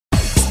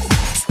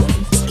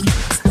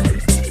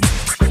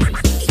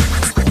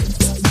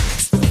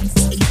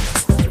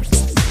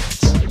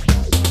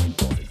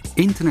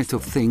Internet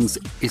of Things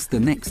is the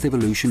next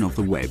evolution of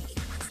the web,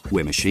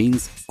 where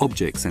machines,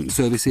 objects and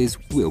services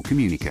will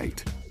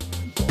communicate.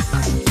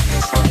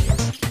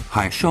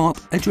 HiSharp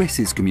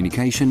addresses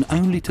communication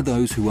only to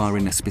those who are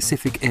in a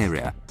specific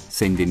area,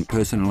 sending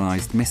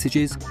personalized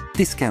messages,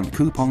 discount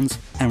coupons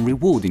and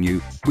rewarding you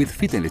with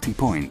fidelity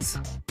points.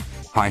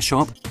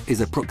 HiSharp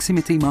is a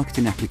proximity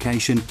marketing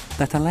application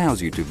that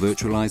allows you to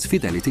virtualize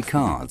fidelity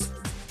cards,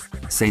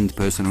 send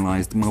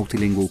personalized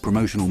multilingual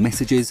promotional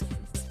messages,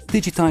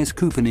 digitize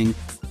couponing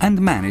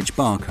and manage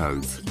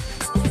barcodes.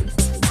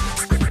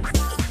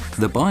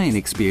 The buying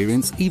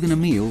experience, even a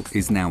meal,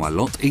 is now a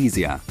lot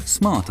easier,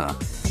 smarter.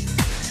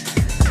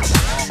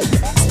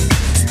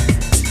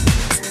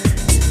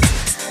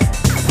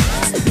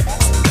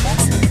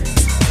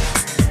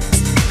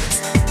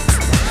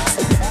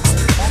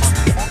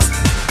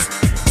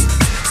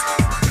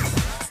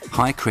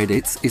 High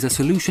Credits is a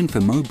solution for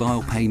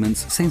mobile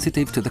payments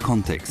sensitive to the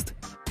context.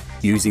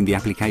 Using the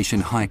application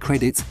High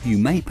Credits, you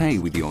may pay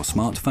with your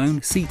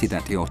smartphone seated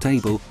at your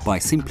table by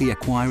simply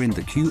acquiring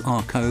the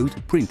QR code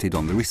printed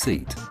on the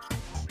receipt.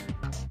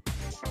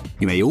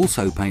 You may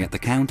also pay at the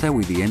counter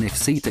with the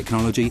NFC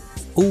technology,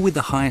 all with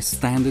the highest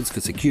standards for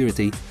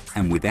security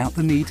and without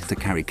the need to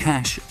carry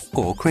cash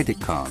or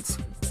credit cards.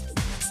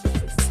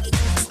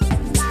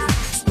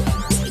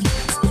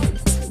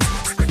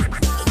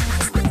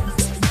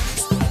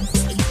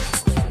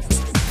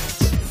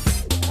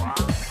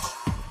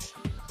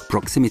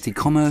 Proximity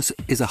commerce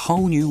is a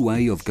whole new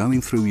way of going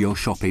through your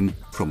shopping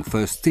from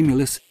first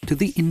stimulus to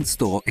the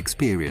in-store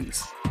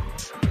experience.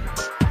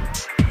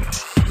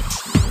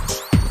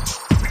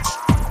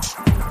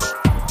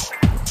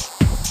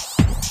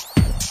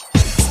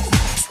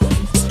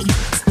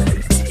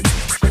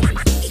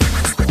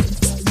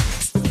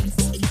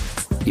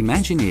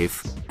 Imagine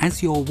if,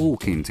 as you're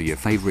walking to your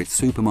favorite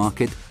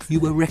supermarket, you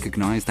were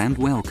recognized and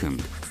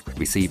welcomed,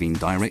 receiving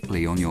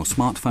directly on your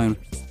smartphone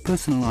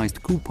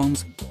personalized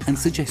coupons and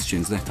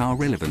suggestions that are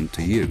relevant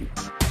to you.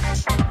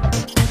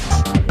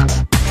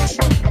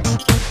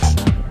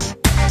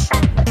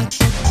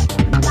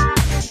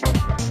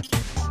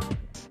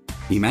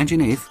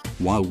 Imagine if,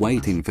 while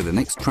waiting for the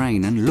next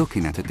train and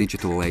looking at a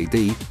digital AD,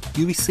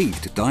 you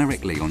received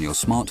directly on your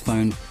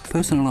smartphone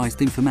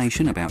personalized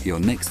information about your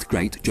next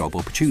great job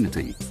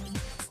opportunity.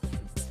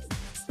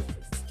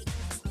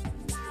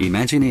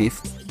 Imagine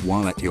if,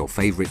 while at your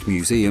favorite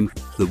museum,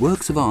 the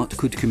works of art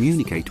could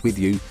communicate with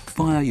you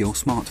via your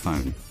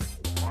smartphone.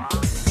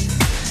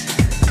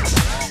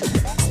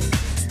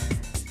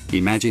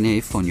 Imagine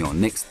if, on your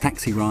next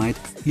taxi ride,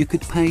 you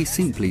could pay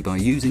simply by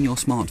using your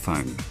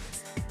smartphone.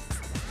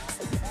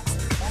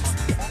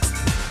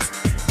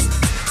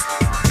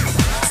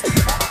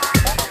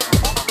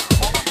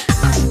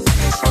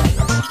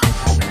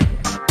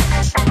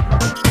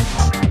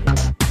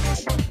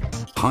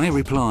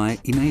 HiReply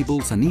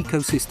enables an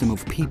ecosystem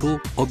of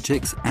people,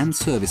 objects and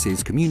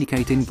services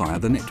communicating via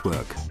the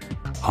network.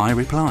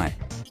 HiReply,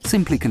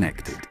 simply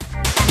connected.